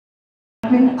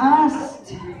I've been asked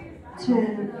to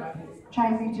try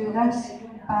and redo this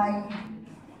by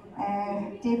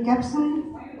Dave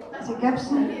Gibson. Is it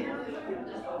Gibson?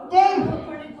 Dave!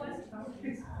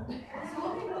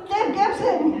 Dave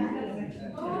Gibson!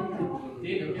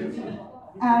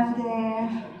 And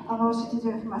I'll also do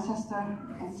it for my sister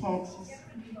in Texas.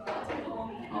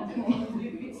 Okay.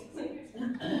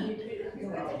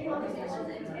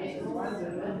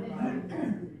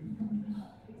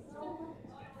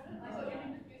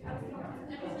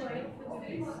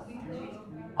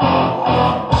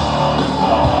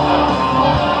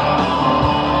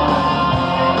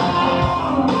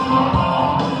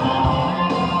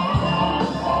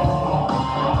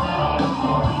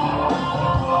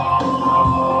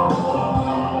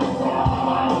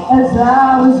 As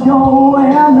I was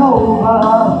going over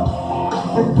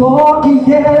the Gorky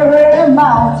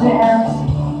Mountains,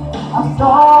 I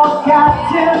saw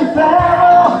Captain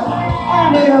Farrell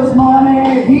and his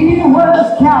money he was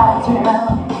counting.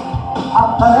 I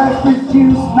first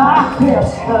produced my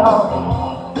pistol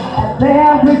and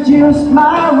then produced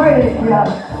my radio.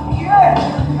 Yeah.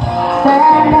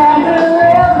 Stand in the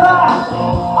river,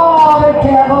 all the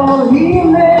devil he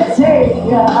may take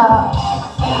ya.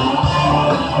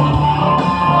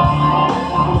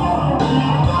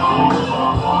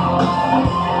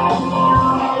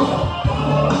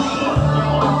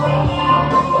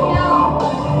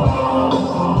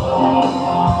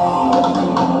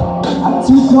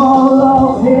 Took all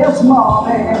of his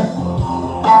money,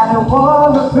 and it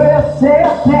was a pretty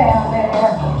penny.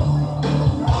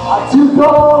 I took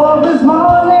all of his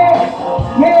money,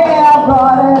 yeah, I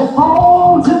brought it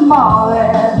home to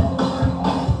Molly.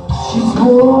 She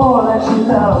swore that she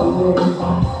loved me,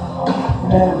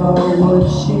 never would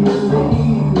she leave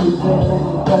me.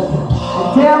 But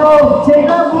the devil take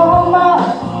a woman,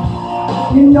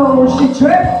 you know she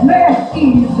tricked me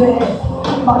easy.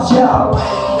 My shower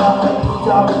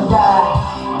gonna die.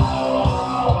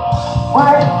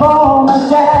 White for my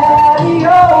daddy,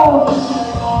 oh,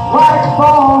 white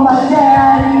for my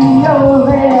daddy, oh,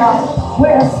 there's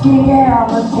whiskey in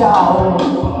the jar.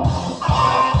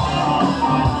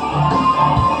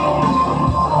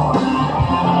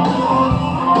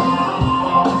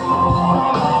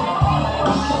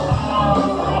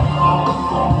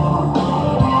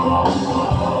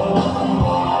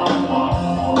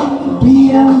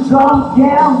 Being drunk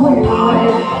and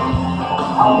weary,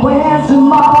 I went to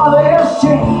Molly's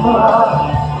chamber,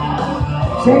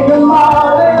 taking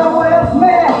Molly with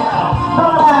me,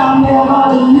 but I never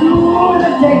knew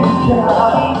the danger.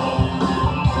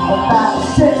 About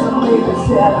 6 or maybe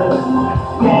 7,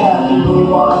 yeah, he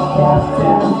was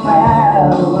Captain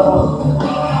Farrell.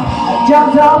 I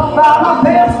jumped up by my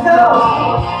pistol,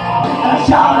 and I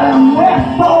shot him with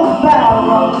both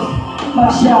barrels. My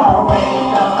shower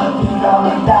ain't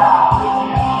gonna die.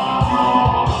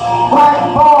 White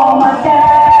for my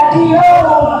daddy,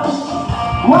 oh,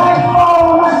 white for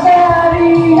my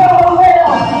daddy, oh,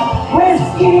 yeah,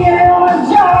 whiskey in a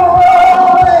jar, oh,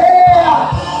 yeah,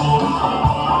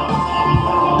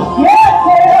 yeah,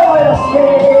 yeah,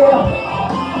 whiskey.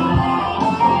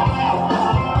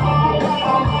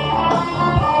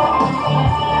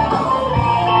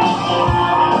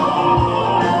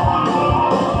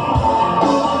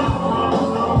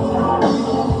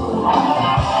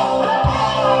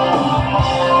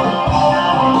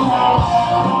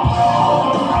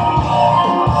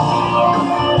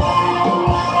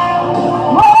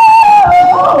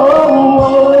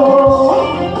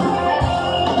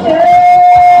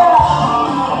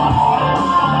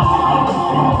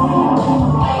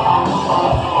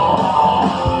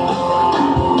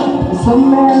 Some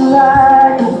men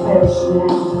like a fishing,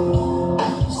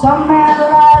 some men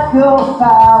like a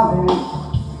fowling,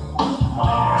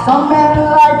 some men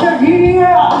like to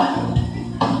hear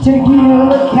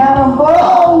the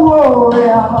cannonball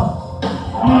roaring.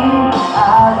 I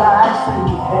like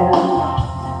sleeping,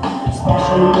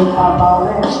 especially in my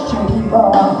Molly's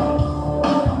chamber.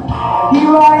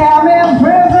 Here I am in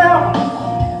prison,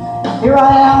 here I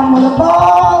am with a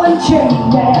ball and chain,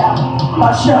 yeah.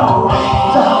 My show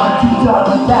ain't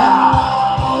gonna die.